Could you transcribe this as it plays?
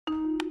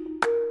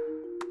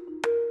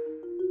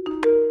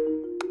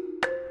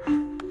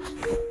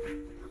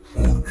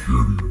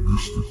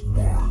Mystic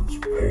Minds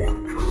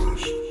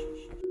Podcast.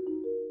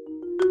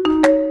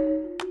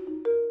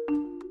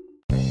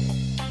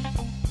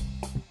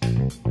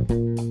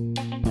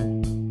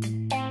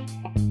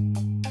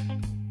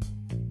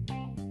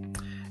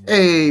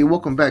 Hey,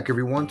 welcome back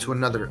everyone to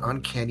another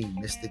Uncanny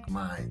Mystic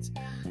Minds.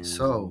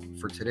 So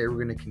for today we're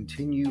going to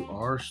continue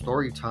our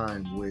story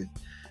time with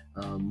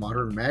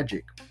modern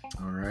magic.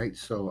 All right,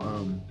 so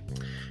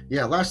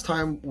last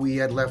time we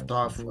had left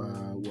off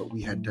what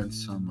we had done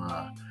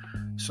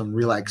some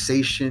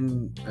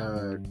relaxation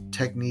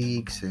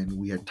techniques, and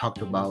we had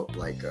talked about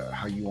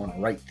how you want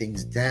to write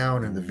things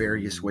down and the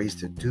various ways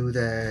to do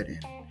that,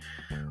 and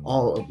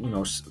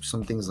all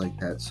some things like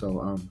that.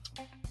 So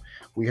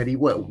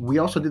we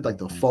also did like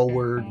the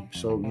forward,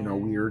 so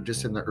we were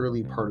just in the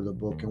early part of the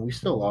book, and we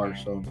still are.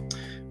 So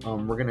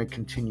we're gonna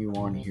continue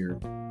on here.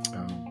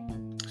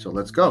 So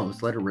let's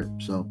let it rip.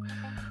 So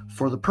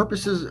for the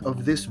purposes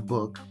of this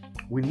book,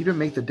 we need to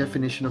make the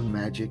definition of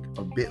magic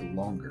a bit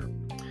longer.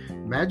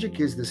 Magic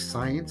is the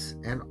science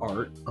and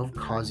art of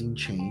causing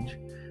change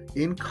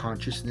in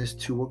consciousness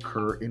to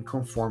occur in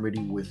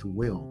conformity with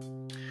will,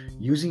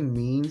 using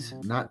means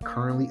not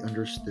currently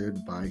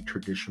understood by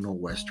traditional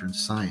Western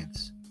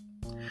science.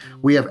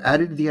 We have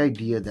added the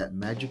idea that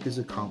magic is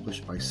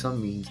accomplished by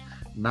some means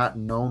not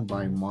known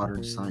by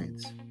modern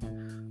science.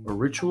 A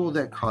ritual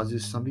that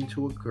causes something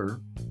to occur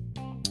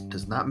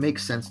does not make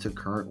sense to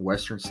current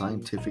Western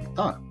scientific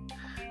thought.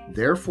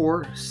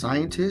 Therefore,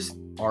 scientists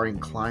are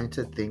inclined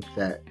to think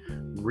that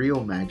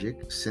real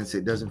magic, since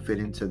it doesn't fit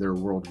into their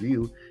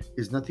worldview,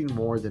 is nothing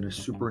more than a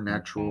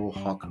supernatural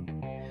hokum.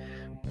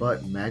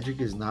 But magic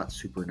is not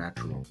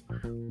supernatural.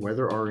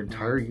 Whether our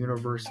entire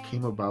universe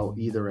came about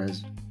either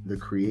as the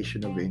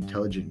creation of an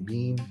intelligent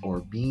being or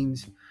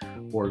beings,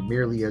 or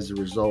merely as a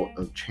result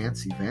of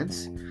chance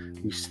events,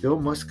 we still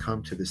must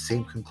come to the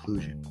same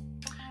conclusion.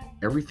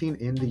 Everything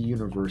in the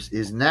universe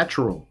is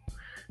natural.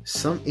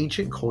 Some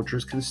ancient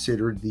cultures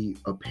considered the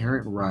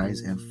apparent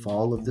rise and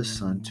fall of the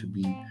sun to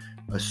be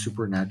a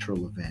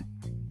supernatural event.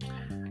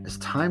 As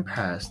time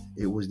passed,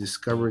 it was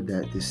discovered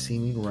that the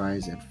seeming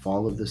rise and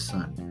fall of the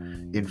sun,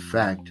 was in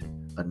fact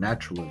a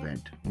natural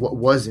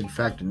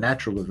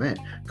event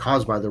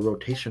caused by the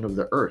rotation of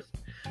the earth.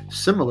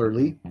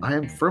 Similarly, I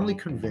am firmly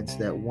convinced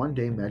that one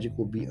day magic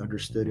will be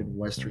understood in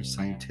Western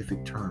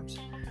scientific terms.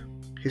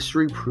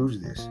 History proves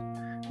this.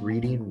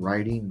 Reading,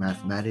 writing,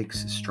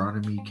 mathematics,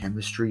 astronomy,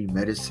 chemistry,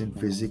 medicine,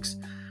 physics,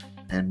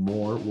 and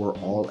more were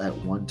all at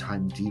one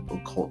time deep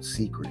occult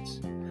secrets.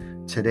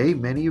 Today,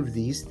 many of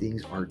these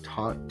things are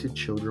taught to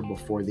children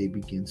before they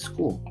begin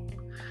school.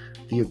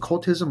 The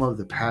occultism of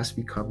the past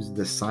becomes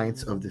the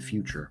science of the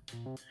future.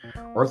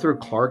 Arthur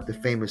Clarke, the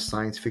famous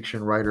science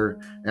fiction writer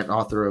and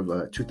author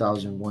of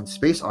 2001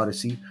 Space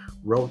Odyssey,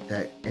 wrote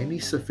that any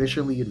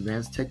sufficiently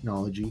advanced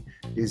technology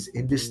is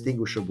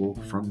indistinguishable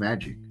from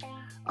magic.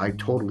 I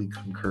totally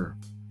concur.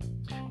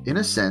 In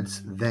a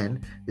sense,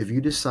 then, if you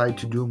decide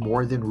to do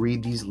more than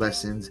read these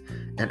lessons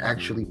and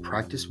actually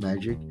practice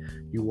magic,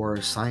 you are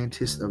a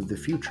scientist of the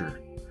future.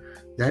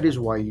 That is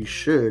why you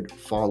should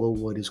follow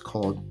what is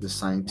called the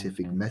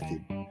scientific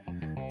method.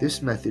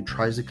 This method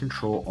tries to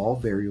control all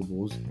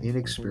variables in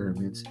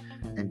experiments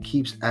and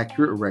keeps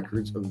accurate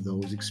records of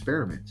those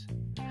experiments.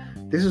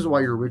 This is why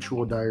your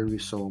ritual diary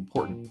is so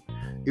important.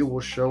 It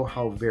will show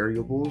how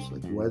variables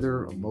like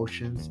weather,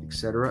 emotions,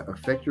 etc.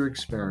 affect your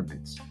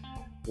experiments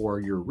or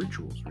your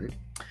rituals, right?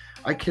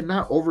 I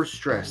cannot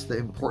overstress the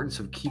importance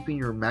of keeping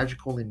your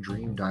magical and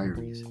dream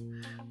diaries.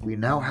 We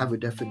now have a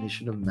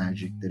definition of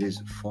magic that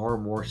is far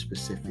more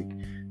specific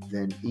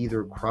than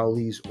either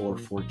Crowley's or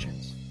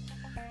Fortune's.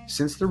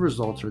 Since the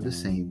results are the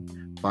same,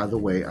 by the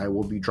way, I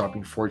will be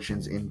dropping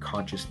Fortune's in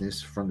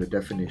consciousness from the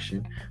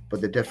definition, but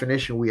the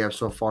definition we have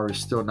so far is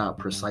still not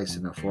precise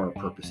enough for our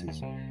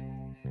purposes.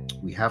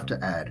 We have to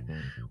add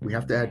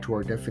to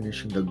our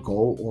definition the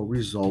goal or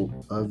result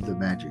of the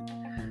magic.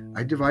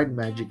 I divide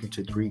magic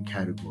into 3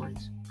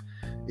 categories.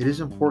 It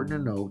is important to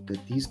note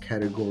that these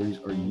categories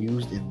are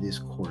used in this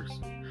course.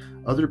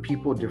 Other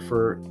people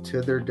differ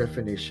to their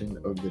definition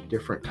of the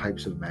different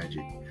types of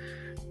magic.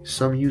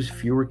 Some use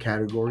fewer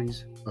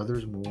categories,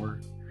 others more.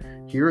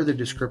 Here are the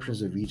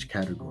descriptions of each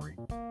category.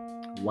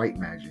 White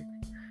magic.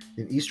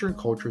 In Eastern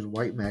cultures,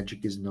 white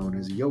magic is known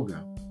as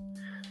yoga.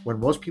 When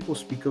most people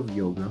speak of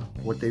yoga,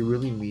 what they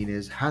really mean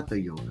is hatha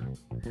yoga.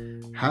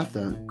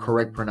 Hatha, the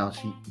correct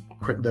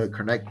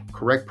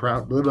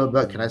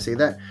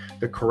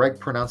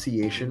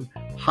pronunciation,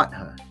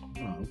 hatha.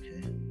 Oh,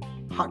 okay.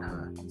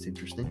 Hatha. It's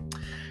interesting.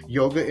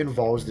 Yoga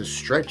involves the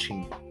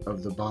stretching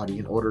of the body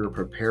in order to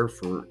prepare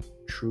for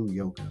true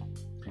yoga.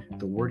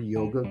 The word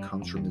yoga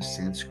comes from the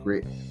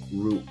Sanskrit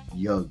root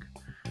yug,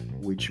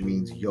 which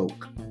means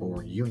yoke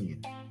or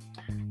union.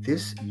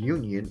 This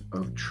union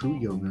of true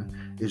yoga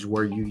is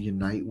where you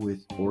unite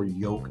with or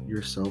yoke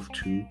yourself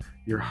to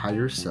your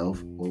higher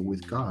self or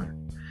with God.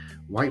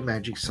 White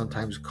magic,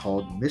 sometimes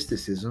called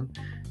mysticism,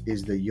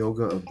 is the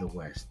yoga of the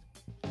West.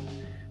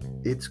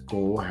 Its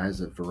goal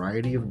has a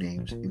variety of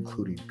names,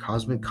 including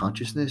cosmic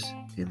consciousness,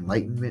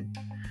 enlightenment,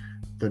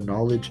 the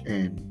knowledge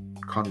and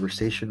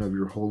conversation of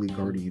your holy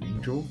guardian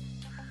angel,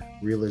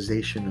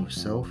 realization of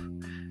self,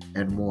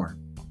 and more.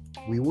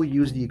 We will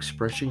use the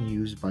expression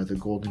used by the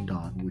Golden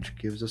Dawn, which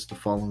gives us the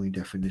following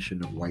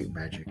definition of white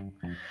magic.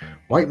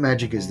 White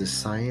magic is the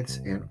science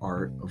and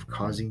art of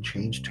causing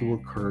change to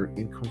occur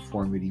in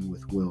conformity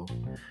with will,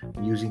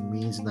 using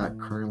means not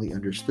currently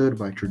understood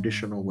by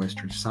traditional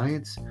Western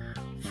science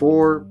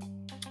for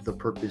the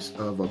purpose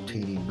of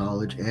obtaining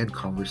knowledge and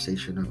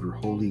conversation of your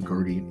holy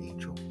guardian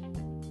angel.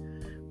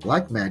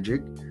 Black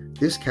magic,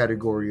 this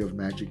category of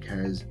magic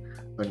has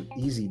an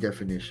easy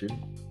definition,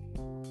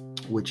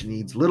 which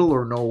needs little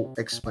or no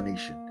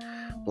explanation.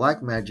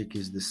 Black magic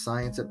is the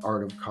science and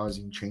art of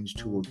causing change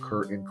to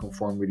occur in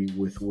conformity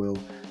with will,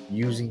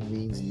 using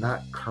means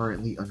not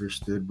currently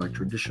understood by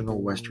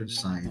traditional Western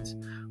science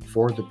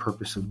for the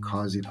purpose of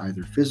causing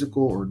either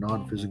physical or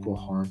non-physical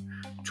harm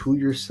to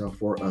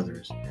yourself or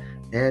others,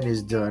 and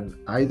is done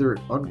either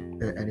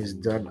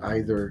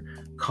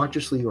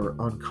consciously or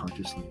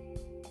unconsciously.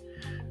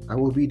 I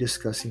will be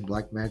discussing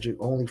black magic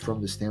only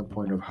from the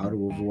standpoint of how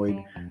to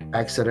avoid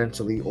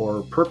accidentally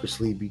or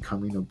purposely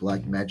becoming a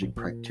black magic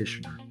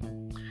practitioner.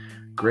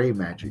 Gray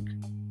magic.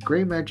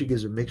 Gray magic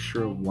is a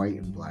mixture of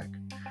white and black.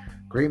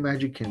 Gray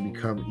magic can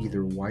become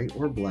either white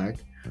or black,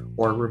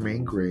 or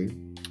remain gray,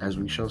 as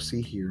we shall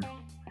see here.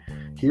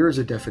 Here is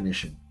a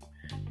definition.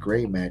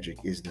 Gray magic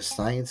is the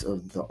science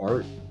of the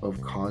art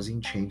of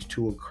causing change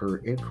to occur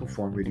in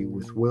conformity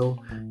with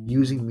will,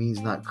 using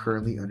means not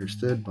currently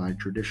understood by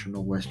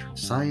traditional Western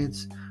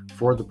science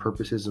for the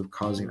purposes of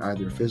causing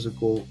either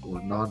physical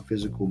or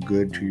non-physical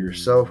good to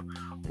yourself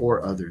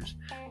or others,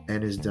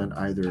 and is done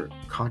either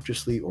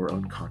consciously or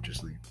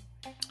unconsciously.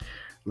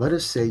 Let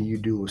us say you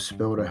do a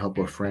spell to help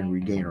a friend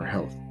regain her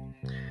health.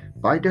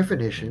 By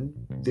definition,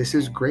 this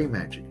is gray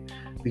magic,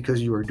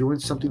 because you are doing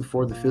something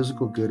for the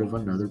physical good of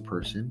another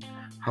person.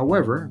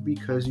 However,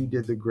 because you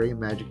did the gray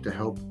magic to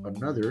help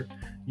another,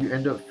 you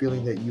end up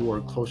feeling that you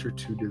are closer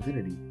to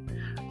divinity,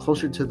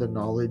 closer to the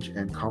knowledge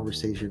and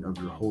conversation of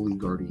your holy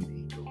guardian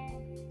angel.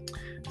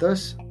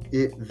 Thus,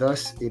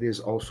 it is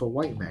also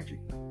white magic.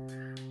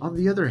 On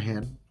the other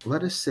hand,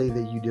 let us say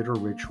that you did a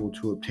ritual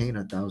to obtain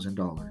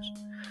 $1,000.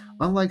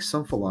 Unlike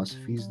some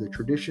philosophies, the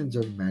traditions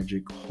of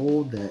magic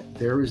hold that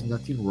there is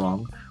nothing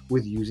wrong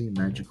with using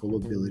magical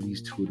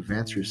abilities to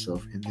advance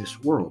yourself in this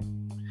world.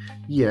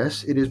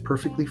 Yes, it is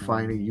perfectly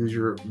fine to use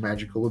your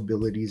magical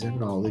abilities and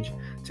knowledge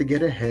to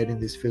get ahead in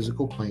this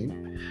physical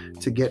plane,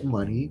 to get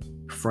money,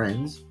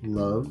 friends,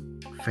 love,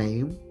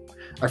 fame.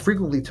 I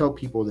frequently tell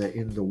people that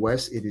in the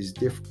West, it is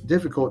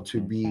difficult to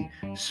be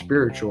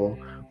spiritual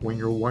when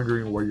you're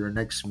wondering where your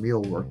next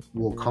meal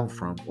will come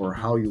from or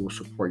how you will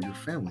support your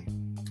family.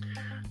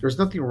 There's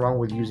nothing wrong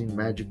with using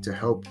magic to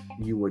help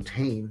you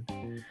attain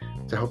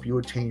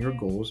your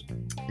goals.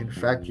 In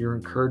fact, you're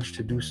encouraged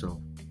to do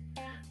so.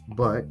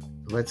 But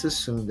let's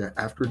assume that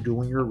after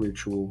doing your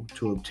ritual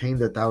to obtain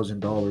the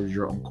 $1,000,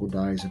 your uncle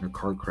dies in a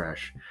car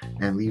crash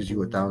and leaves you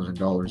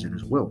 $1,000 in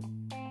his will.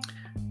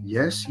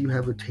 Yes, you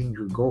have attained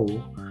your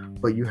goal,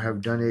 but you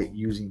have done it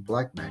using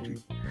black magic.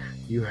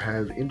 You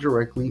have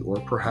indirectly, or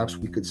perhaps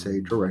we could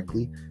say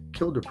directly,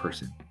 killed a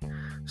person.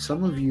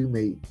 Some of you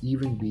may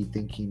even be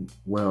thinking,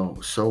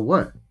 well, so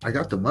what? I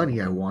got the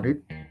money I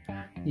wanted.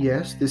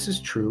 Yes, this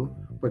is true,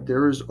 but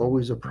there is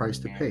always a price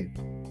to pay.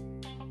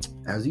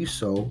 As you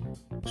sow,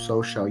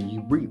 so shall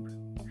you reap.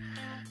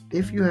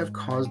 If you have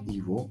caused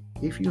evil,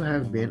 if you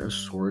have been a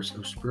source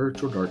of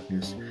spiritual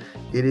darkness,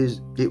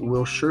 it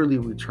will surely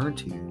return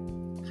to you.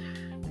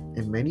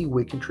 In many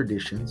Wiccan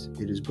traditions,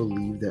 it is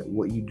believed that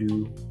what you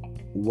do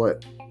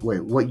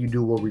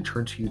will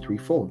return to you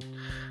threefold.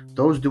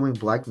 Those doing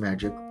black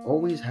magic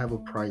always have a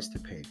price to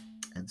pay,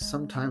 and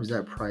sometimes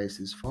that price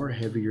is far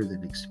heavier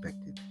than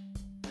expected.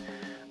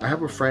 I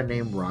have a friend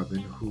named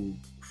Robin who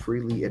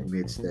freely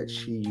admits that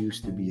she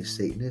used to be a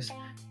Satanist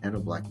and a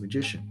black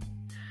magician.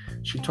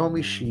 She told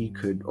me she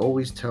could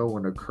always tell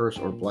when a curse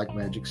or black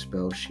magic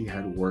spell she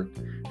had worked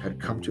had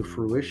come to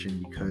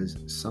fruition because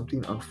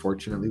something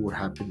unfortunately would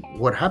happen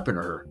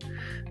to her.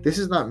 This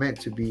is not meant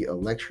to be a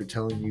lecture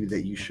telling you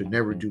that you should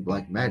never do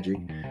black magic.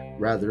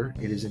 Rather,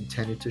 it is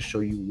intended to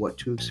show you what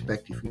to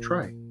expect if you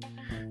try.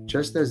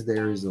 Just as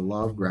there is a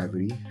law of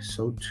gravity,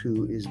 so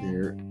too is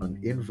there an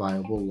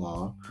inviolable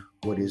law,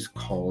 what is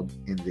called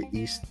in the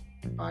East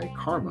by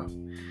karma,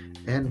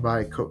 and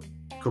by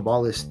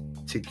Kabbalist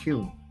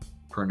tikkun,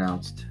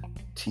 pronounced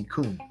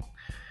tikkun.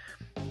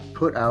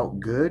 Put out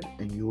good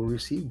and you will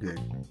receive good.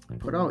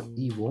 Put out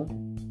evil,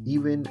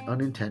 even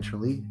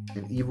unintentionally,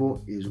 and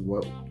evil is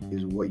what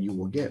you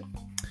will get.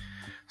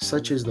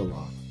 Such is the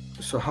law.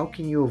 So how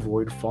can you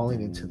avoid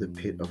falling into the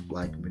pit of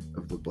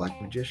the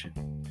black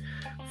magician?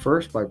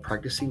 First, by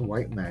practicing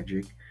white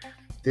magic.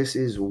 This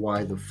is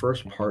why the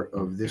first part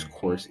of this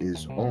course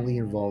is only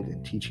involved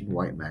in teaching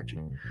white magic.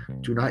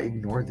 Do not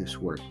ignore this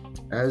work,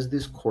 as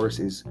this course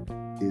is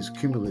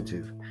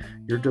cumulative.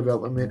 Your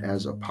development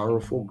as a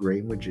powerful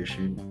gray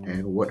magician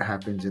and what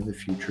happens in the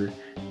future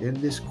in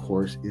this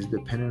course is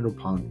dependent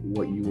upon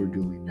what you are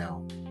doing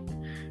now.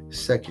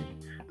 Second,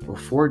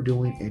 Before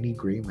doing any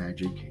gray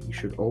magic, you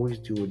should always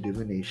do a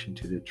divination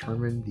to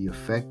determine the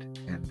effect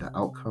and the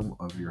outcome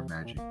of your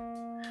magic.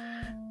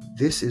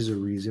 This is a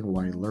reason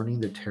why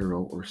learning the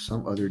tarot or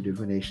some other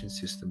divination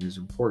system is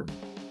important.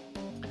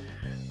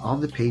 On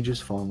the pages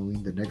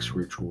following the next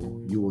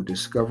ritual, you will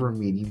discover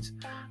meanings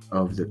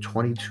of the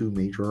 22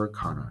 major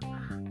arcana,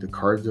 the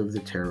cards of the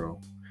tarot,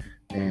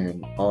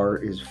 and R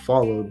is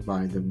followed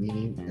by the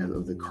meaning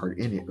of the card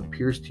in it.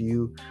 Appears to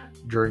you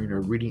during a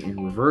reading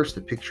in reverse.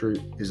 The picture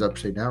is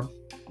upside down.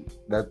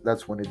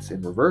 That's when it's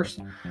in reverse.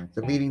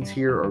 The meanings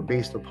here are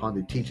based upon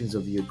the teachings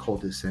of the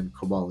occultist and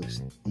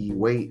Kabbalist E.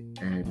 Waite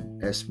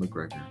and S.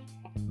 McGregor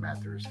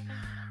Mathers.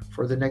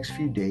 For the next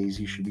few days,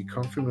 you should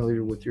become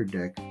familiar with your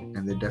deck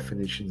and the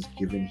definitions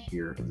given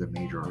here of the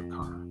major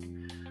arcana.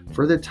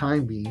 For the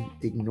time being,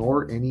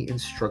 ignore any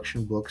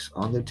instruction books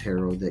on the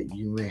tarot that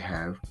you may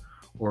have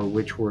or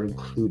which were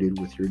included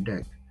with your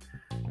deck.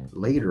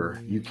 Later,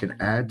 you can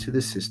add to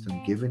the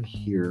system given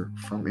here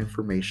from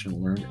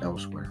information learned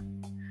elsewhere.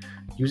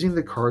 Using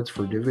the cards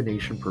for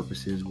divination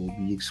purposes will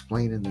be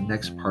explained in the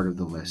next part of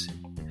the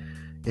lesson.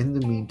 In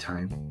the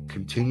meantime,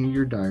 continue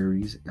your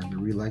diaries and the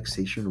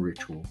relaxation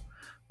ritual,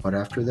 but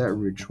after that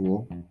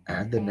ritual,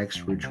 add the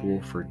next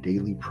ritual for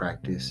daily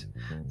practice,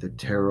 the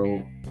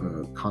tarot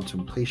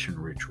contemplation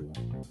ritual.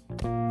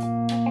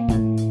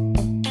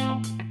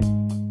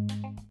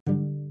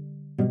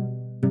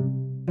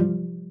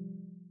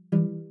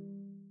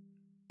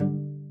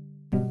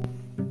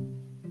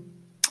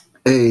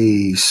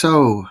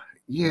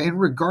 In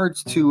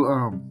regards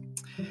to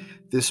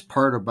this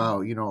part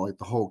about, like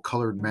the whole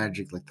colored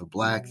magic, like the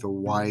black, the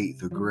white,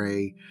 the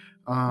gray,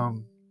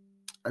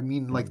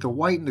 like the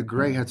white and the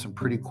gray had some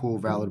pretty cool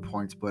valid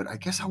points, but I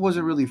guess I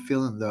wasn't really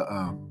feeling the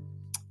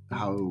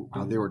how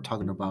they were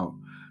talking about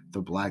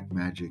the black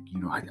magic.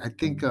 I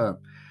think a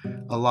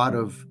lot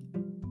of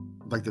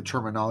like the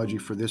terminology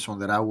for this one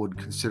that I would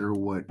consider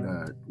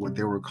what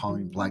they were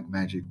calling black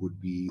magic would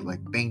be like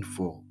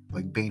baneful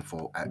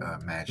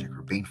magic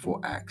or baneful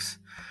acts.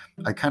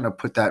 I kind of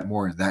put that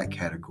more in that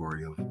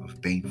category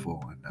of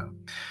baneful, and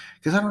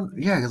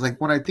because like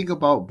when I think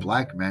about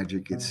black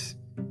magic, it's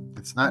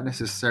not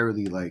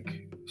necessarily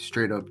like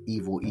straight up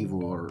evil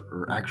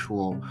or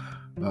actual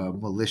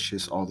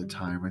malicious all the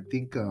time. I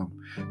think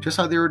just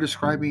how they were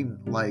describing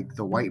like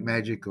the white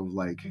magic of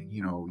like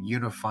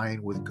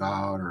unifying with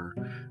God, or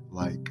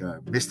like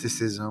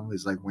mysticism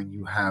is like when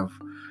you have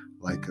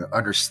like an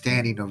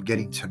understanding of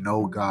getting to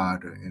know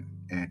God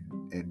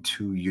and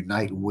to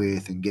unite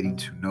with and getting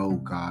to know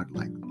God,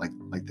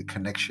 like the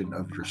connection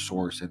of your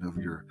source and of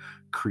your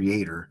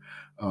creator.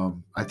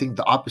 I think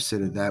the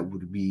opposite of that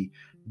would be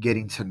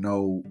getting to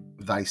know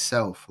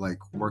thyself, like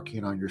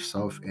working on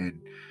yourself and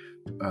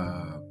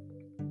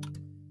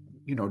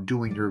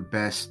doing your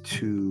best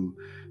to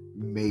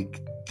make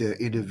the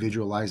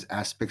individualized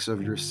aspects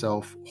of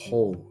yourself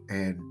whole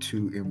and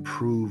to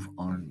improve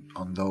on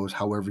those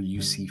however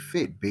you see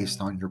fit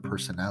based on your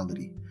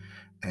personality,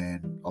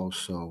 and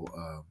also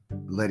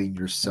letting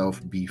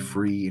yourself be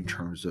free in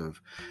terms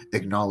of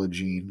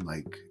acknowledging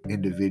like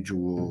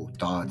individual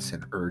thoughts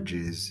and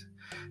urges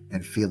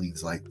and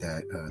feelings like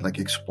that, like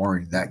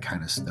exploring that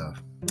kind of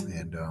stuff.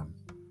 And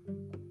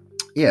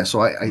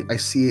so I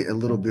see it a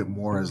little bit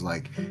more as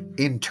like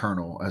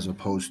internal as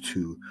opposed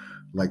to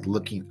like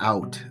looking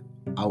out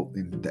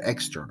in the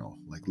external,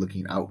 like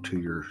looking out to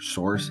your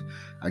source.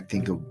 I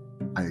kind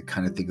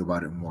of think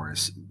about it more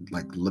as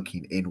like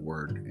looking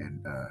inward,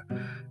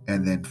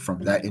 and then from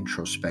that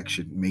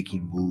introspection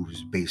making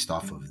moves based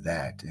off of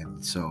that.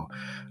 And so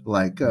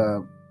like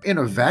in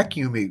a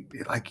vacuum,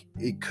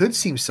 it could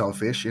seem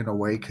selfish in a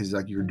way, because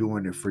like you're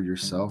doing it for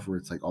yourself, where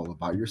it's like all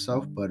about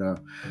yourself. But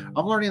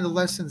I'm learning the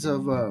lessons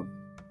of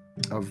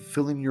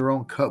filling your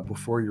own cup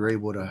before you're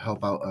able to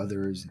help out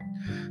others.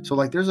 And so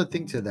like there's a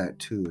thing to that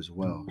too as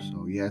well.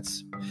 So yeah,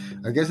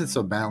 I guess it's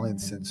a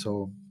balance. And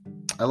so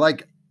I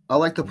like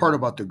the part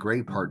about the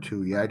gray part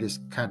too. Yeah, I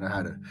just kind of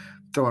had to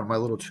throw in my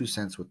little 2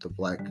 cents with the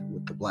black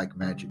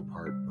magic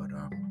part.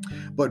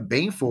 But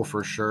baneful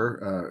for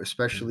sure,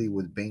 especially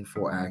with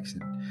baneful acts,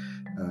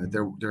 and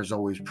there's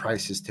always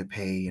prices to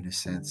pay, in a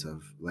sense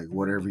of like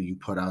whatever you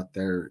put out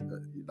there,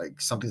 like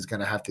something's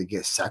gonna have to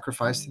get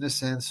sacrificed, in a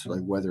sense,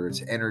 like whether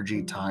it's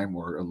energy, time,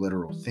 or a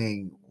literal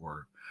thing,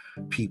 or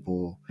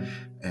people.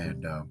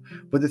 And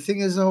but the thing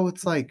is, though,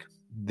 it's like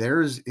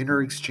there's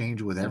inner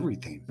exchange with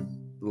everything,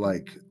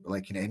 like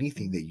in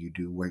anything that you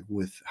do, like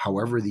with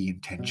however the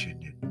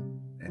intention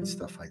and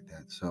stuff like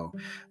that. So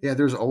yeah,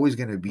 there's always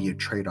going to be a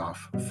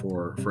trade-off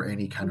for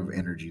any kind of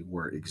energy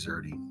we're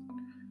exerting.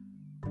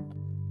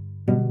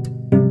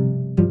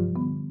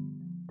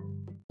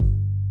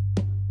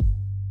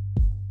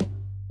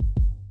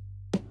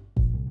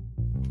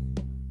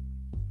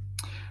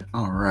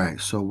 All right,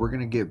 so we're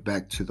gonna get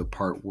back to the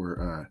part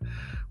where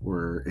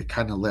it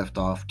kind of left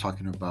off,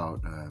 talking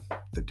about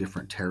the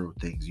different tarot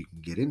things you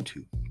can get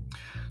into.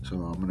 So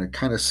I'm gonna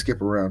kind of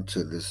skip around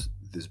to this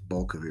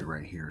bulk of it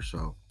right here.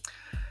 So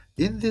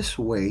in this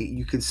way,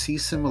 you can see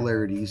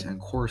similarities and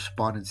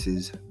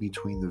correspondences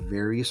between the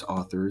various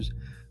authors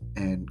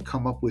and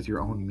come up with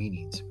your own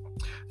meanings.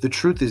 The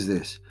truth is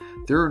this: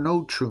 there are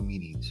no true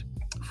meanings.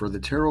 For the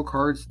tarot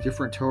cards,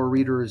 different tarot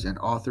readers and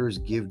authors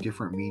give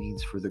different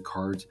meanings for the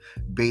cards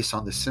based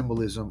on the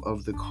symbolism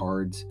of the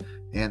cards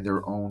and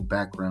their own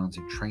backgrounds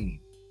and training.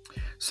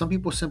 Some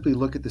people simply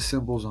look at the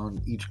symbols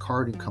on each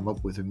card and come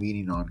up with a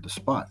meaning on the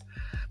spot.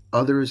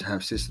 Others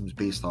have systems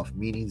based off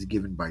meanings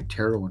given by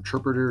tarot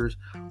interpreters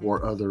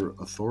or other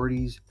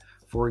authorities.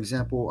 For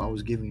example,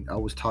 I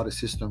was taught a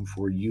system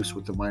for use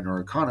with the minor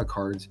arcana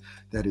cards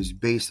that is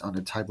based on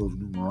a type of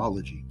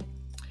numerology.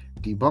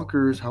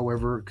 Debunkers,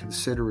 however,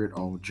 consider it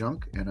all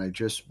junk and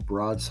just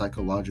broad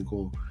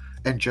psychological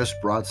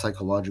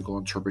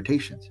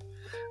interpretations.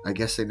 I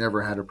guess they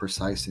never had a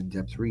precise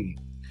in-depth reading.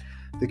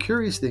 The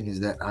curious thing is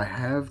that I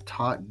have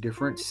taught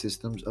different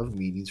systems of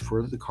meanings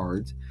for the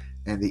cards,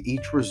 and they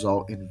each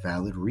result in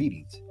valid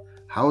readings.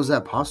 How is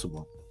that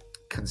possible?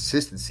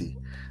 Consistency.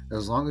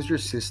 As long as your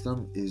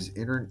system is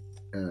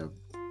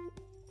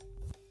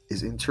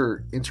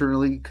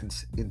internally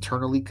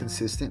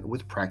consistent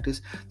with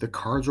practice, the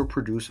cards will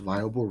produce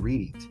viable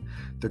readings.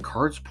 The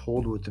cards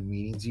pulled with the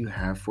meanings you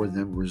have for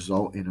them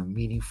result in a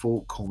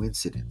meaningful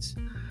coincidence,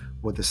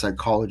 what the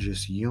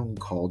psychologist Jung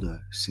called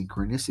a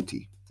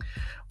synchronicity.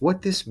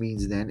 What this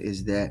means then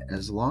is that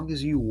as long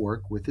as you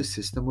work with a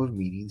system of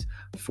meanings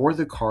for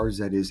the cards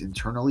that is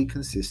internally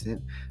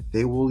consistent,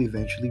 they will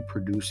eventually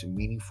produce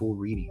meaningful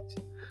readings.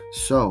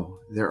 So,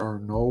 there are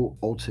no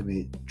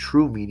ultimate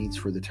true meanings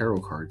for the tarot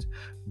cards,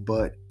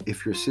 but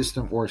if your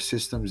system or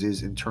systems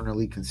is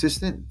internally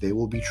consistent, they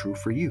will be true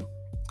for you.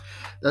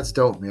 That's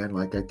dope, man.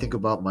 Like, I think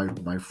about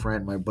my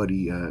friend, my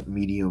buddy,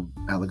 medium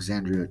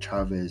Alexandria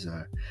Chavez.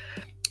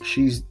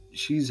 She's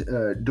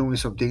doing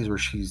some things where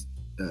she's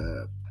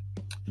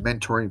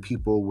mentoring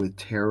people with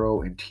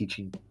tarot and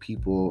teaching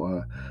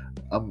people.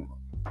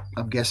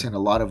 I'm guessing a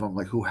lot of them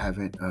like who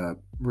haven't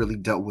really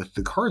dealt with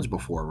the cards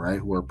before, right?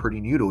 Who are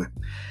pretty new to it,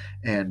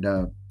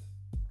 and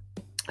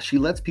she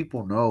lets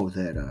people know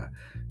that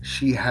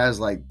she has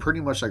like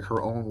pretty much like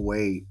her own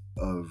way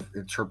of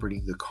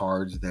interpreting the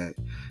cards, that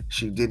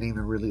she didn't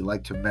even really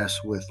like to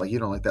mess with, like,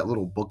 like that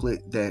little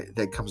booklet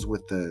that comes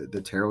with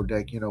the tarot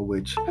deck,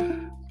 which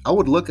I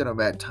would look at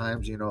them at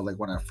times, like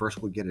when I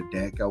first would get a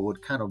deck, I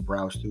would kind of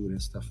browse through it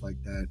and stuff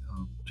like that,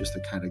 just to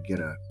kind of get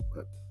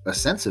a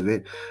sense of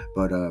it.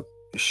 But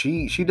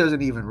she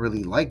doesn't even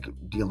really like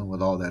dealing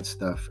with all that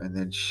stuff, and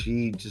then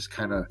she just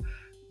kind of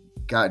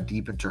got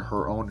deep into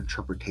her own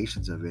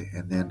interpretations of it.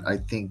 And then I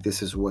think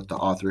this is what the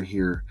author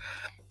here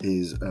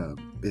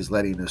is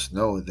letting us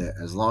know, that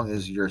as long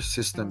as your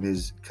system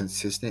is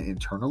consistent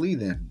internally,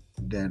 then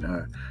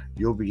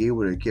you'll be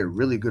able to get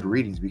really good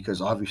readings,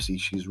 because obviously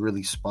she's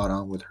really spot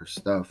on with her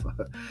stuff.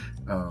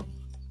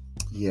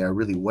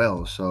 Really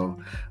well. So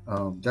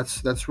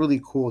that's really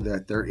cool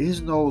that there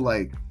is no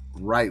like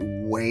right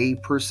way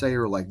per se,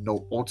 or like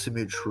no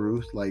ultimate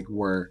truth, like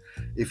where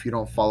if you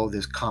don't follow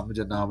this common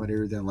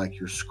denominator, then like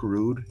you're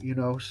screwed,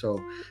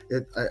 so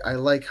I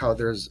like how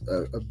there's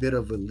a bit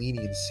of a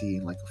leniency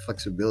and like a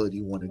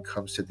flexibility when it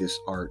comes to this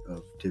art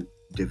of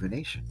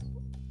divination.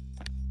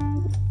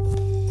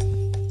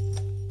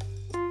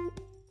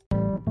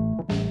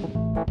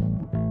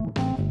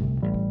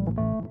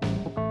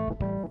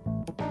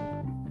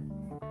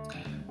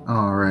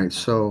 All right,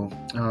 so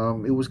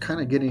it was kind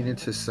of getting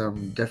into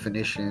some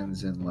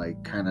definitions and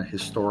like kind of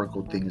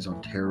historical things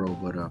on tarot,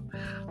 but I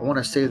want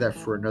to save that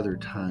for another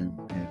time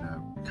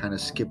and kind of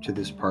skip to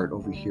this part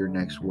over here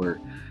next, where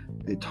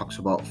it talks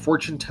about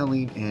fortune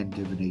telling and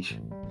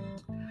divination.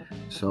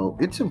 So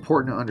it's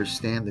important to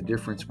understand the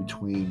difference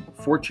between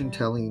fortune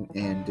telling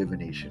and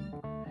divination.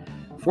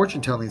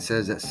 Fortune telling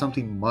says that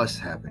something must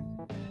happen.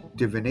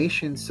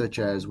 Divination, such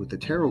as with the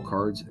tarot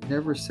cards,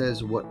 never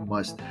says what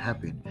must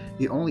happen.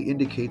 It only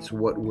indicates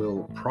what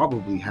will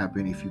probably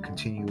happen if you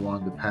continue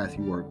on the path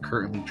you are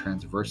currently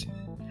transversing.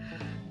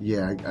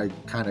 Yeah, I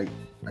kind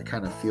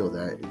of feel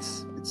that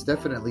it's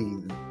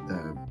definitely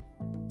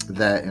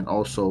that, and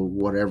also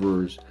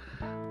whatever's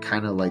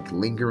kind of like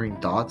lingering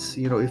thoughts,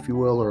 if you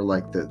will, or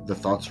like the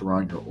thoughts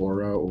around your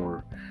aura,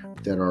 or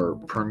that are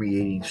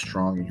permeating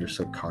strong in your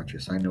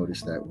subconscious. I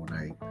notice that when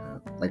I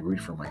like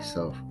read for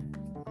myself,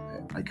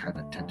 I kind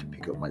of tend to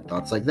pick up my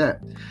thoughts like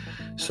that.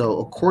 So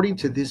according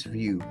to this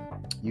view,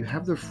 you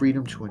have the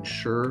freedom to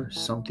ensure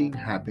something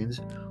happens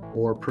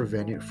or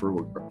prevent it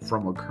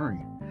from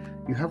occurring.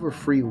 You have a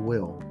free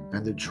will,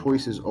 and the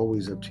choice is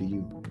always up to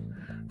you.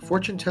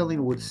 Fortune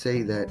telling would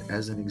say that,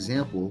 as an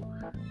example,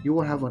 you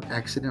will have an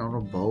accident on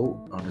a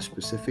boat on a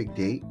specific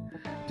date.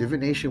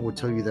 Divination would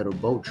tell you that a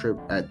boat trip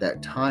at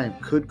that time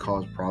could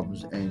cause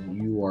problems, and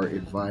you are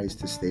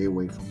advised to stay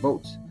away from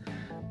boats.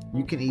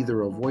 You can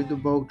either avoid the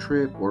boat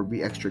trip or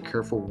be extra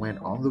careful when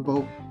on the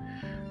boat.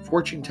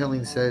 Fortune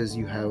telling says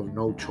you have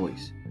no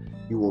choice.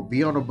 You will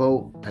be on a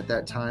boat at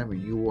that time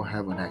and you will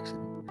have an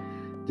accident.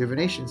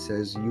 Divination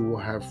says you will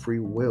have free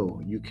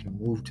will. You can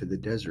move to the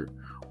desert,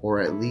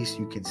 or at least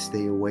you can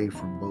stay away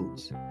from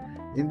boats.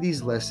 In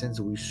these lessons,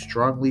 we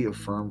strongly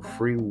affirm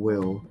free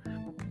will,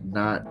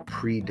 not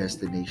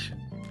predestination.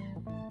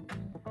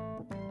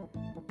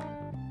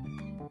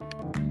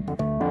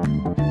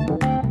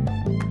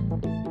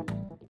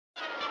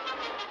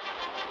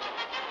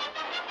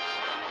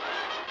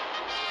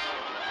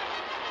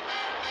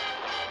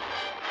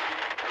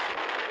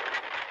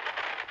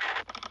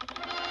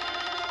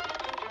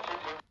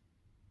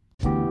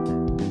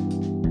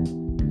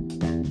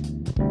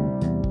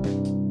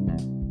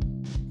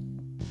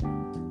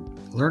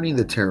 Learning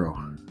the tarot.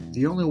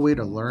 The only way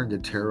to learn the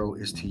tarot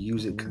is to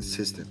use it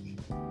consistently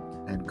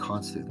and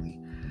constantly.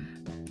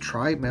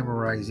 Try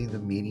memorizing the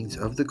meanings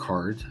of the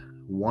cards,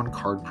 one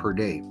card per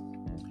day.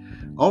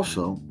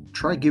 Also,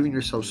 try giving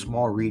yourself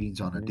small readings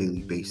on a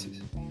daily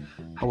basis.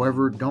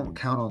 However, don't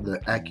count on the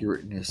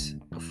accurateness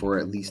for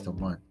at least a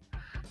month.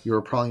 You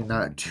are probably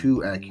not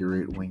too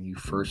accurate when you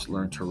first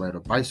learned to ride a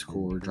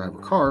bicycle or drive a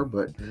car,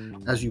 but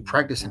as you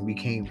practiced and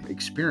became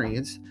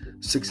experienced,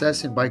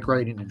 success in bike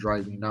riding and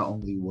driving not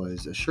only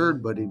was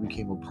assured, but it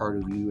became a part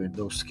of you, and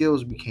those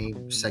skills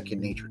became second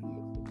nature to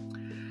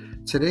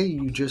you. Today,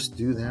 you just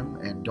do them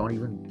and don't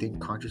even think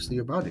consciously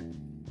about it.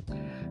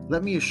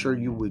 Let me assure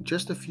you, with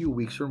just a few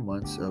weeks or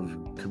months of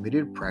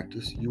committed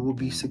practice, you will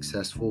be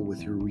successful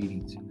with your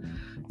readings.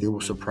 They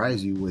will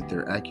surprise you with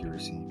their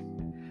accuracy.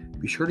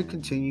 Be sure to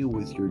continue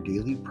with your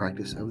daily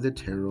practice of the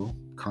tarot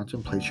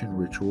contemplation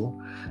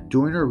ritual.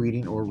 Doing a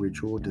reading or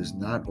ritual does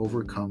not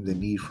overcome the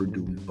need for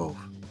doing both.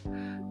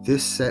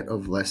 This set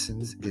of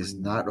lessons is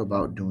not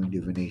about doing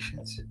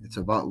divinations. It's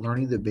about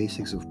learning the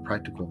basics of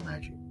practical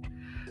magic.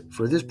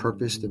 For this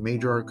purpose, the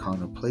major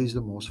arcana plays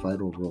the most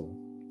vital role.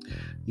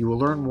 You will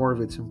learn more of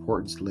its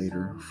importance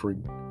later.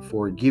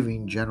 For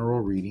giving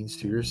general readings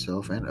to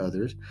yourself and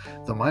others,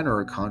 the minor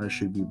arcana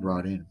should be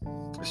brought in,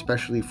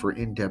 especially for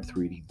in-depth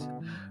readings.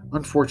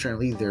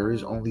 Unfortunately, there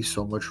is only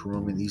so much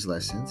room in these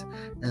lessons,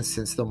 and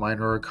since the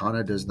minor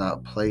arcana does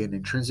not play an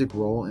intrinsic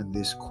role in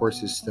this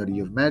course's study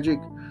of magic,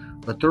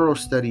 a thorough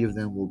study of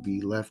them will be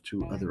left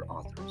to other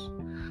authors.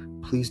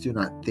 Please do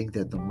not think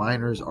that the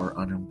minors are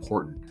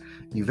unimportant.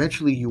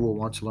 Eventually, you will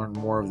want to learn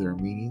more of their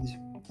meanings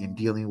in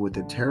dealing with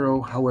the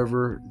tarot.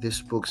 However, this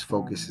book's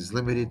focus is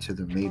limited to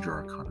the major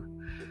arcana.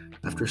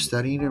 After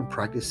studying and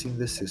practicing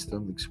the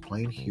system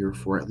explained here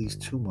for at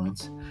least 2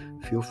 months,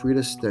 feel free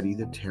to study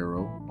the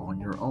tarot on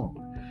your own.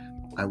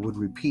 I would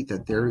repeat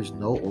that there is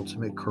no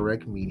ultimate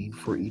correct meaning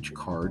for each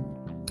card.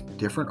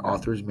 Different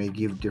authors may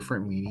give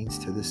different meanings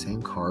to the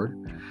same card.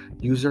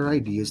 Use their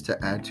ideas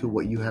to add to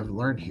what you have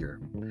learned here.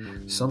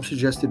 Some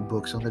suggested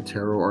books on the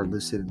tarot are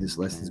listed in this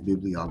lesson's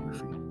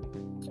bibliography.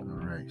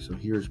 Alright, so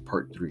here's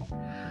part 3.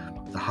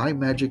 The high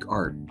magic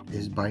art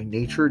is by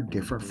nature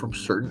different from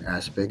certain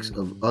aspects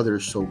of other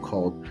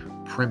so-called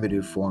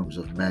primitive forms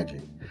of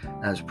magic,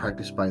 as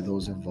practiced by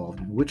those involved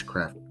in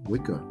witchcraft,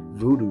 Wicca,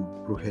 voodoo,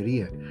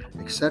 brujeria,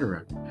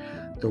 etc.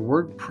 The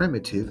word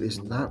primitive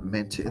is not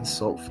meant to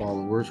insult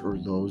followers or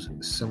those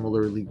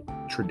similarly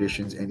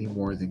traditions any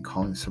more than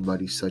calling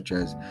somebody such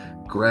as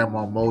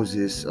Grandma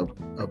Moses a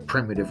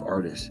primitive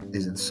artist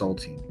is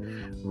insulting.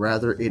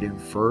 Rather, it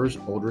infers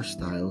older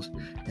styles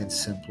and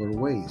simpler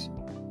ways.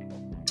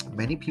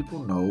 Many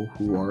people know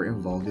who are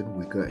involved in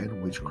Wicca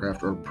and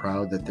witchcraft are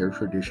proud that their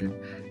tradition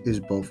is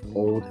both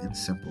old and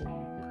simple.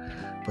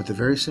 But the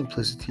very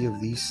simplicity of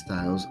these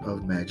styles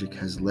of magic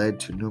has led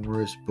to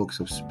numerous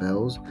books of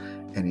spells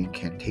and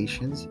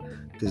incantations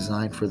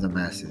designed for the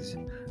masses,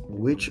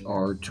 which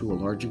are to a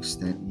large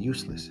extent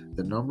useless.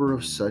 The number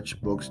of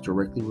such books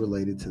directly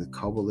related to the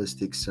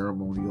Kabbalistic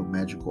ceremonial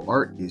magical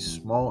art is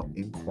small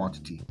in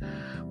quantity.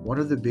 One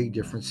of the big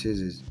differences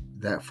is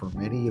that for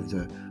many of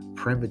the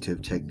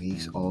primitive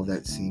techniques, all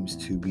that seems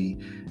to be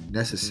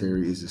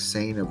necessary is the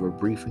saying of a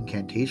brief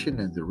incantation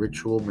and the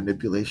ritual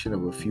manipulation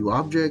of a few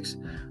objects,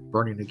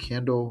 burning a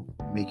candle,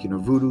 making a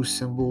voodoo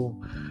symbol,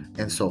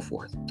 and so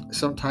forth.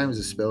 Sometimes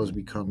the spells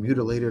become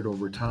mutilated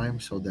over time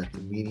so that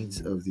the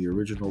meanings of the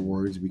original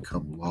words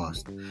become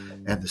lost,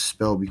 and the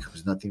spell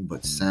becomes nothing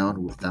but sound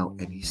without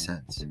any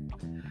sense.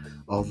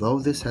 Although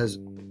this has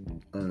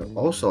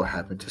also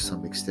happened to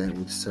some extent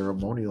with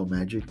ceremonial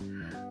magic,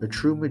 a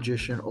true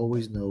magician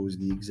always knows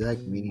the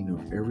exact meaning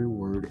of every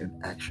word and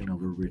action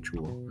of a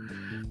ritual.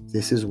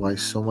 This is why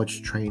so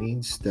much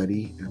training,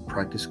 study, and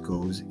practice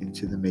goes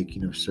into the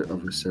making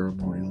of a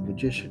ceremonial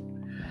magician.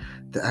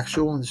 The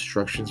actual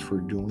instructions for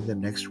doing the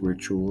next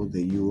ritual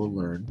that you will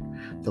learn,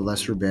 the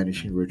lesser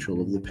banishing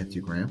ritual of the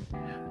pentagram,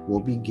 will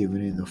be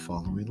given in the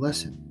following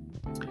lesson.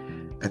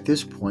 At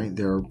this point,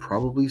 there are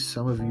probably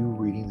some of you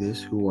reading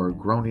this who are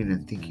groaning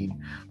and thinking,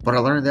 "But I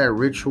learned that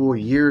ritual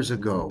years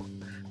ago.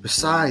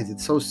 Besides,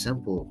 it's so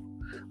simple."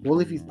 Well,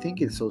 if you think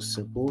it's so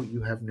simple,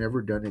 you have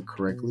never done it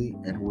correctly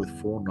and with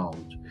full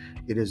knowledge.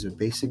 It is a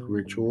basic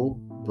ritual,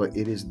 but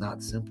it is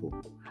not simple.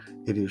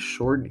 It is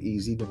short and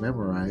easy to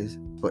memorize,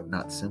 but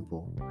not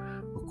simple.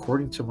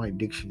 According to my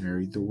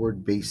dictionary, the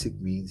word basic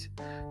means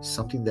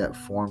something that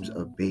forms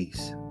a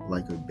base,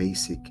 like a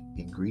basic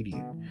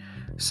ingredient,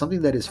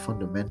 something that is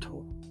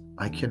fundamental.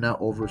 I cannot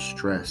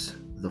overstress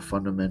the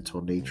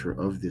fundamental nature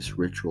of this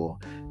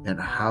ritual and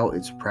how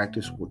its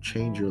practice will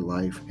change your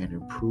life and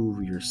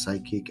improve your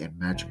psychic and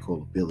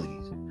magical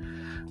abilities.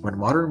 When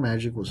modern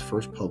magic was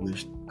first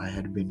published, I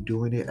had been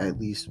doing it at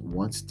least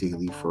once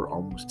daily for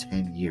almost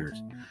 10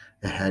 years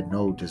and had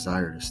no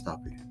desire to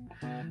stop it.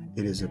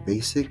 It is a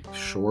basic,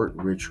 short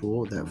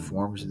ritual that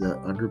forms the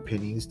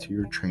underpinnings to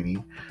your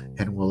training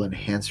and will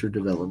enhance your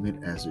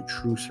development as a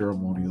true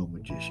ceremonial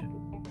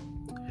magician.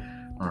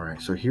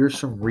 Alright, so here's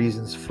some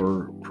reasons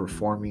for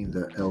performing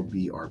the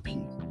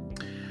LBRP.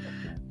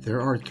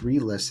 There are 3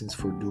 lessons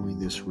for doing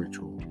this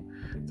ritual.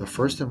 The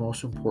first and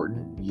most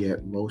important,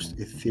 yet most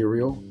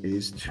ethereal,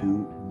 is to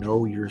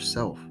know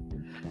yourself.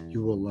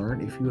 You will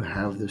learn if you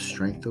have the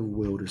strength of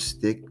will to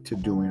stick to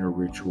doing a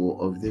ritual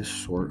of this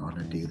sort on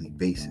a daily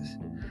basis.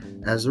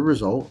 As a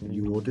result,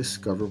 you will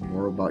discover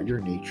more about your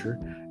nature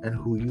and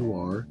who you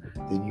are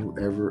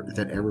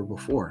than ever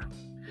before.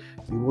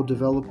 You will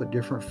develop a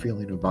different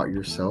feeling about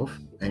yourself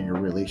and your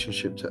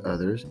relationship to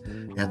others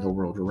and the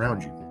world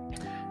around you.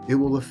 It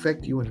will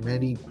affect you in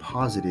many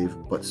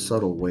positive but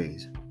subtle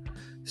ways.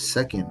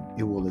 Second,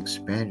 it will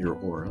expand your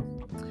aura.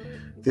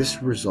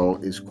 This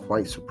result is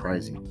quite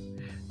surprising.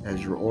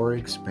 As your aura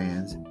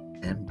expands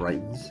and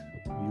brightens,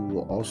 you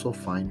will also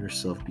find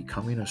yourself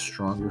becoming a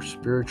stronger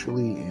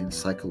spiritually and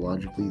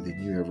psychologically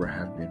than you ever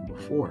have been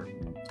before.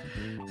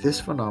 This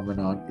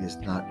phenomenon is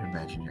not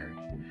imaginary.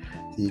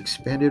 The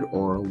expanded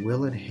aura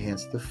will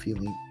enhance the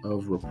feeling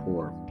of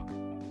rapport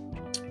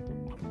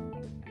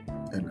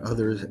and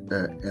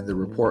the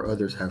rapport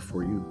others have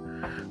for you.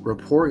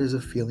 Rapport is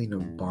a feeling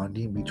of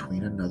bonding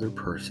between another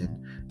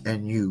person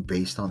and you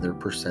based on their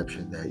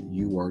perception that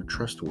you are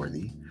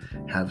trustworthy,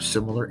 have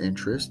similar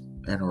interests,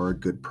 and are a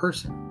good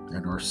person,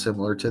 and are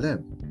similar to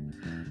them.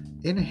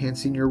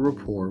 Enhancing your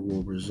rapport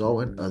will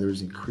result in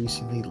others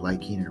increasingly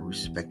liking and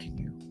respecting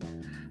you,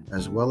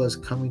 as well as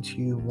coming to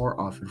you more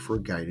often for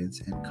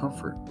guidance and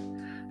comfort.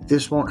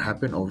 This won't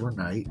happen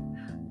overnight,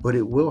 but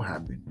it will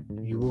happen.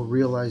 You will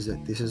realize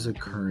that this is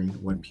occurring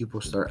when people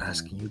start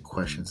asking you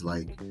questions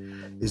like,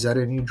 is that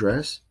a new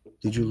dress?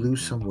 Did you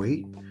lose some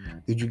weight?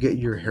 Did you get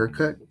your hair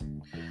cut?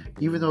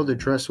 Even though the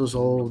dress was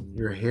old,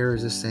 your hair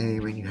is the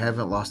same, and you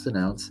haven't lost an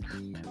ounce,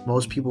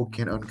 most people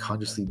can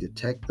unconsciously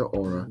detect the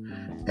aura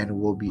and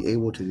will be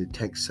able to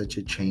detect such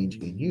a change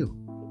in you.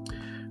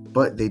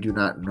 But they do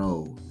not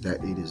know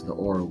that it is the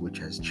aura which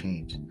has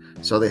changed.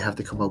 So they have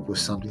to come up with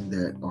something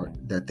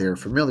that they're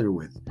familiar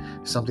with,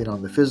 something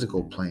on the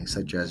physical plane,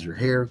 such as your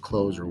hair,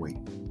 clothes, or weight.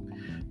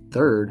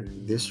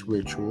 Third, this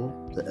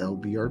ritual, the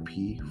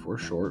LBRP for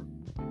short,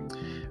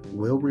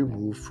 will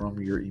remove from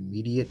your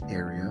immediate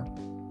area,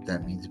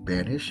 that means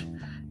banish,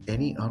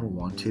 any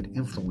unwanted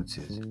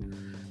influences.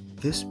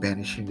 This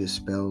banishing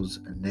dispels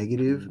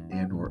negative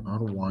and or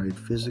unwanted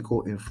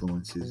physical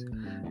influences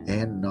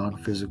and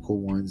non-physical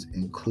ones,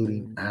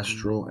 including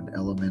astral and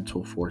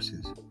elemental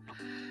forces.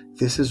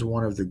 This is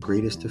one of the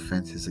greatest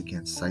defenses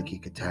against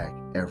psychic attack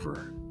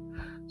ever.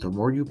 The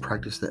more you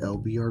practice the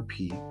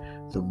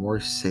LBRP, the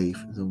more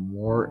safe, the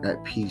more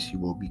at peace you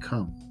will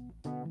become.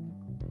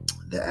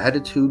 The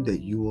attitude that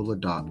you will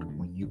adopt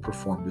when you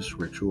perform this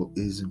ritual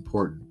is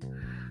important.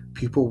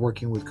 People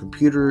working with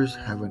computers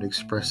have an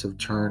expressive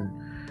term,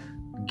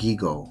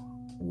 GIGO,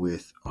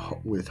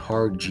 with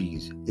hard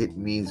G's. It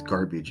means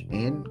garbage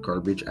in,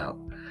 garbage out.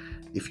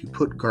 If you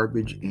put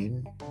garbage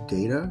in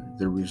data,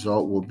 the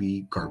result will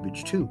be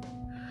garbage too.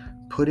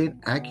 Put in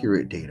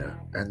accurate data,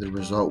 and the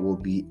result will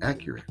be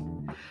accurate.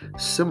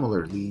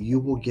 Similarly, you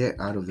will get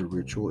out of the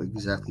ritual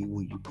exactly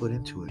what you put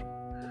into it.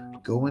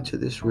 Go into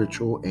this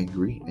ritual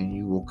angry, and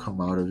you will come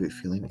out of it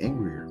feeling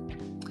angrier.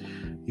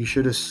 You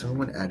should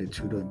assume an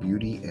attitude of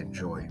beauty and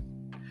joy.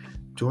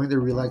 Doing the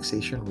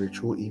relaxation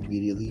ritual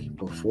immediately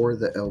before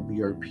the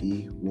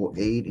LBRP will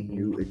aid in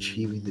you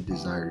achieving the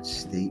desired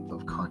state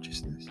of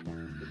consciousness.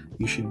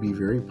 You should be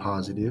very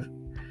positive,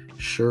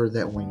 sure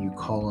that when you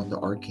call on the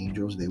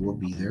archangels, they will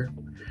be there,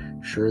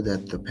 sure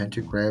that the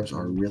pentagrams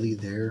are really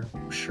there,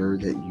 sure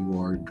that you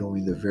are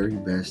doing the very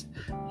best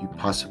you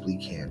possibly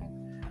can.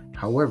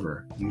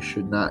 However, you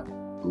should not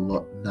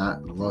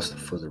lust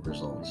for the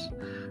results.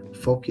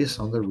 Focus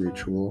on the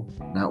ritual,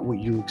 not what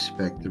you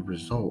expect the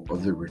result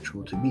of the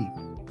ritual to be.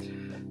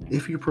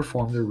 If you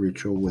perform the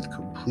ritual with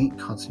complete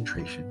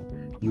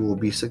concentration, you will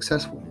be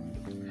successful.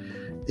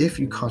 If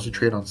you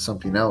concentrate on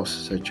something else,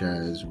 such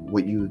as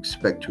what you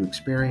expect to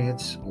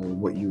experience or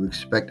what you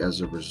expect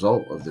as a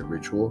result of the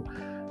ritual,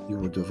 you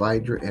will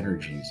divide your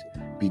energies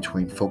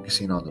between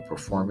focusing on the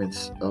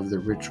performance of the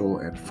ritual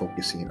and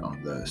focusing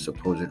on the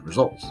supposed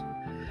results.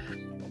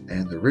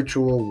 And the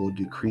ritual will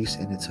decrease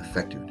in its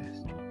effectiveness.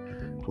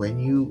 When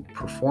you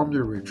perform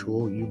the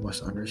ritual, you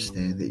must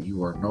understand that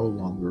you are no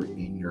longer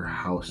in your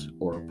house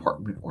or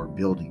apartment or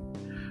building,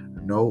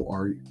 nor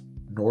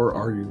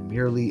are you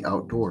merely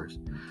outdoors.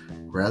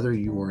 Rather,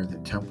 you are in the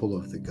temple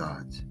of the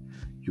gods.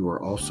 You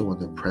are also in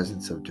the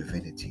presence of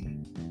divinity.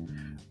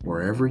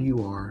 Wherever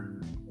you are,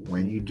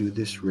 when you do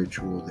this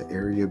ritual, the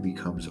area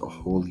becomes a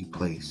holy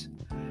place.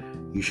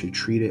 You should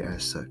treat it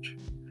as such.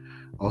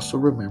 Also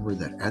remember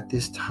that at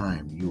this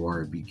time, you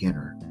are a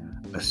beginner,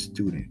 a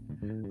student,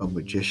 a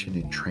magician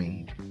in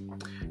training.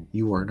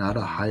 You are not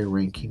a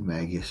high-ranking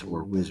magus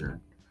or wizard.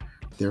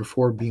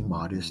 Therefore, be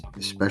modest,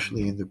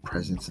 especially in the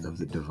presence of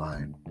the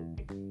divine.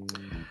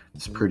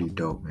 It's pretty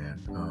dope,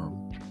 man.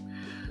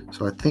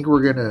 So I think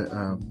we're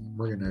gonna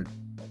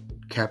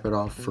cap it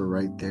off for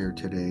right there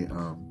today.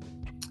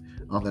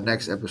 On the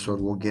next episode,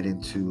 we'll get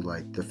into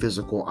like the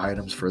physical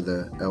items for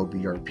the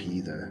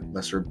LBRP, the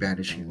Lesser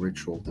Banishing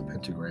Ritual, the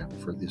pentagram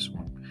for this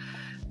one,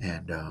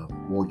 and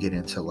we'll get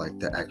into like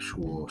the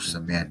actual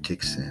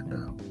semantics and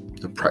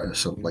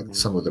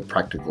some of the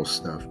practical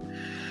stuff.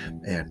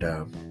 And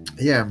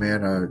yeah,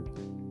 man,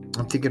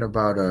 I'm thinking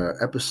about an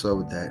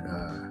episode that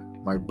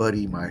my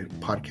buddy, my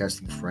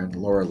podcasting friend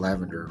Laura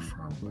Lavender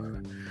from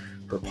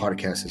her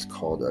podcast is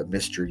called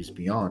Mysteries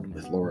Beyond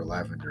with Laura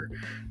Lavender.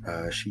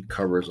 She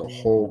covers a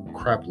whole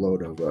crap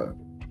load of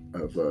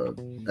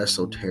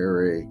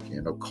esoteric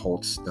and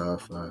occult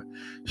stuff.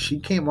 She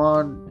came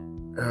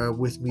on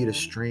with me to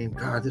stream.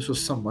 God, this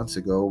was some months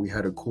ago. We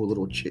had a cool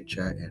little chit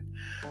chat,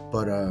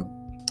 but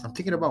I'm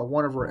thinking about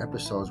one of her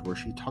episodes where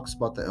she talks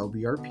about the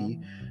LBRP,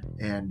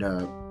 and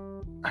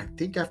I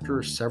think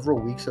after several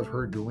weeks of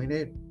her doing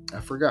it, I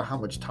forgot how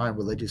much time,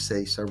 but let's just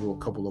say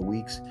couple of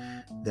weeks,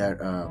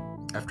 that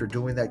after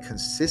doing that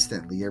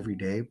consistently every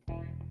day,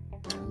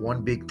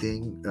 one big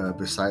thing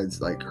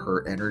besides like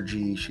her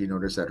energy, she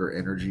noticed that her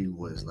energy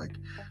was like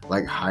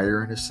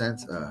higher in a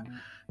sense.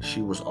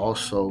 She was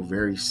also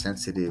very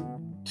sensitive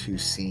to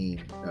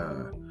seeing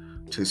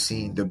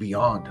the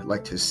beyond,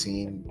 like to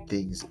seeing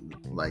things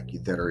like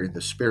that are in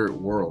the spirit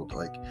world.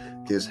 Like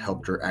this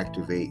helped her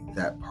activate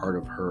that part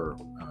of her.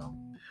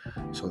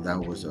 So that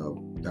was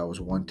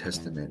one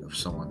testament of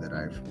someone that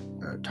I've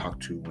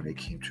talked to when it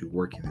came to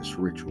working this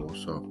ritual.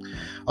 So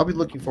I'll be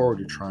looking forward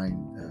to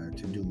trying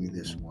to doing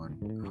this one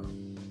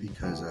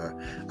because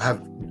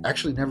I've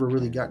actually never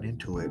really gotten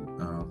into it.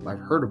 I've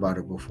heard about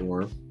it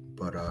before,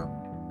 but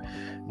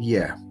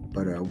yeah.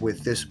 But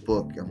with this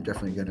book, I'm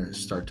definitely going to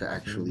start to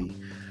actually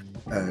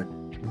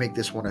make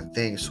this one a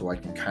thing so I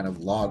can kind of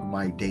log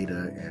my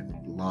data and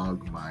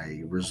log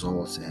my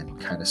results and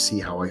kind of see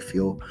how I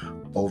feel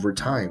over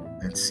time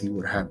and see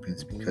what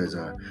happens, because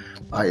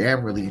I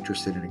am really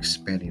interested in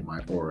expanding my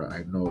aura.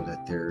 I know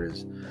that there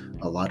is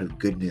a lot of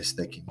goodness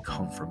that can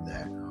come from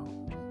that.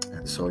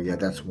 And so, yeah,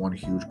 that's one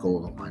huge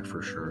goal of mine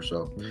for sure.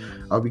 So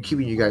I'll be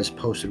keeping you guys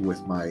posted with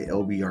my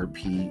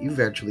LBRP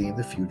eventually in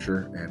the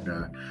future.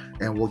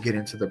 And we'll get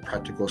into the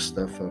practical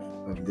stuff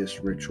of this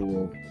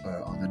ritual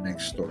on the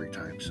next story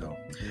time. So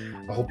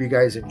I hope you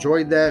guys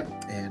enjoyed that.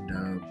 And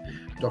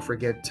don't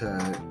forget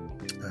to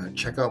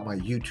check out my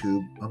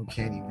YouTube,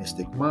 Uncanny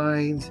Mystic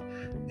Minds.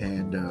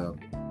 And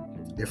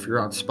if you're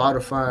on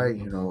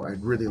Spotify,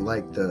 I'd really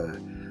like to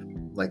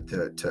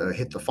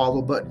hit the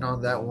follow button on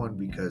that one,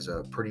 because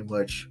pretty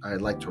much I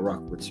like to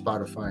rock with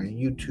Spotify and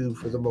YouTube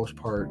for the most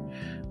part,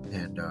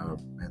 and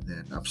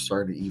then I'm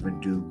starting to even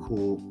do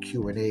cool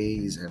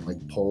Q&As and like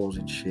polls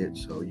and shit,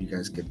 so you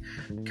guys can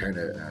kind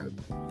of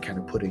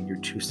put in your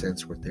 2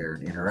 cents worth there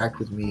and interact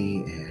with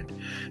me. And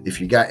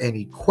if you got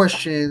any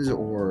questions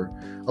or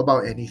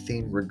about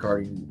anything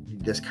regarding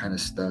this kind of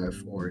stuff,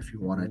 or if you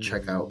want to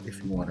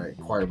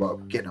inquire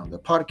about getting on the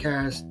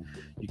podcast,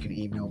 you can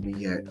email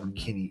me at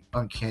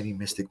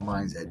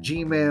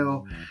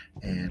uncannymysticminds@gmail.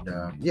 And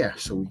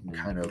so we can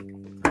kind of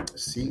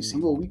see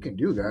what we can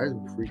do, guys.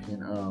 We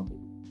can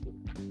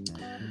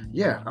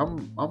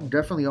I'm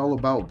definitely all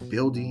about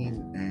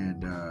building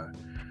and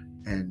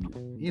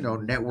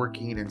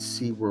networking and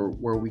see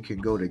where we can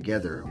go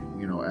together,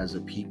 as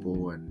a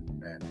people, and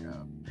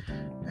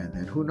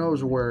then who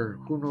knows where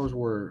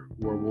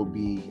we'll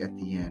be at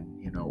the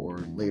end, or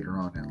later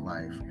on in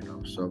life,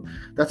 so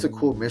that's a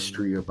cool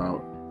mystery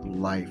about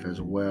life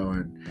as well.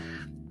 And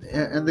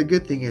the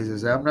good thing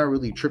is that I'm not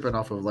really tripping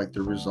off of like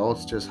the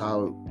results, just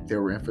how they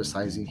were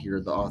emphasizing here.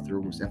 The author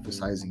was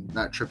emphasizing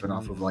not tripping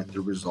off of like the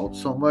results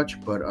so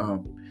much, but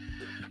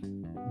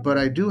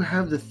I do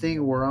have the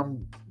thing where I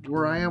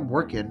am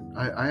working.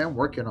 I am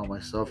working on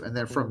myself, and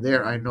then from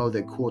there I know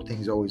that cool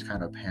things always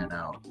kind of pan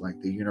out. Like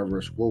the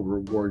universe will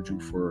reward you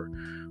for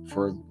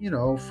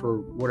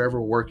whatever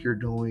work you're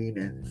doing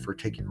and for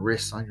taking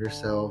risks on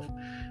yourself.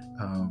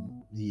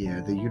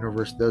 The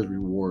universe does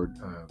reward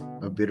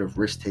a bit of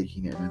risk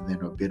taking and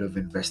then a bit of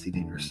investing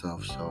in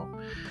yourself. So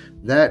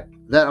that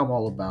I'm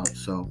all about.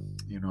 So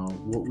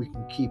we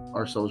can keep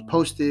ourselves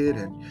posted,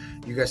 and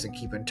you guys can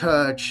keep in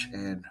touch,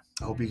 and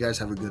I hope you guys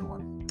have a good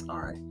one. All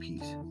right,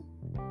 peace.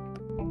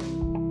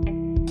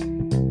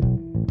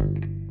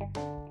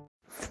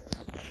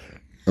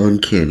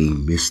 Uncanny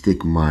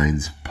Mystic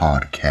Minds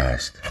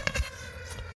Podcast.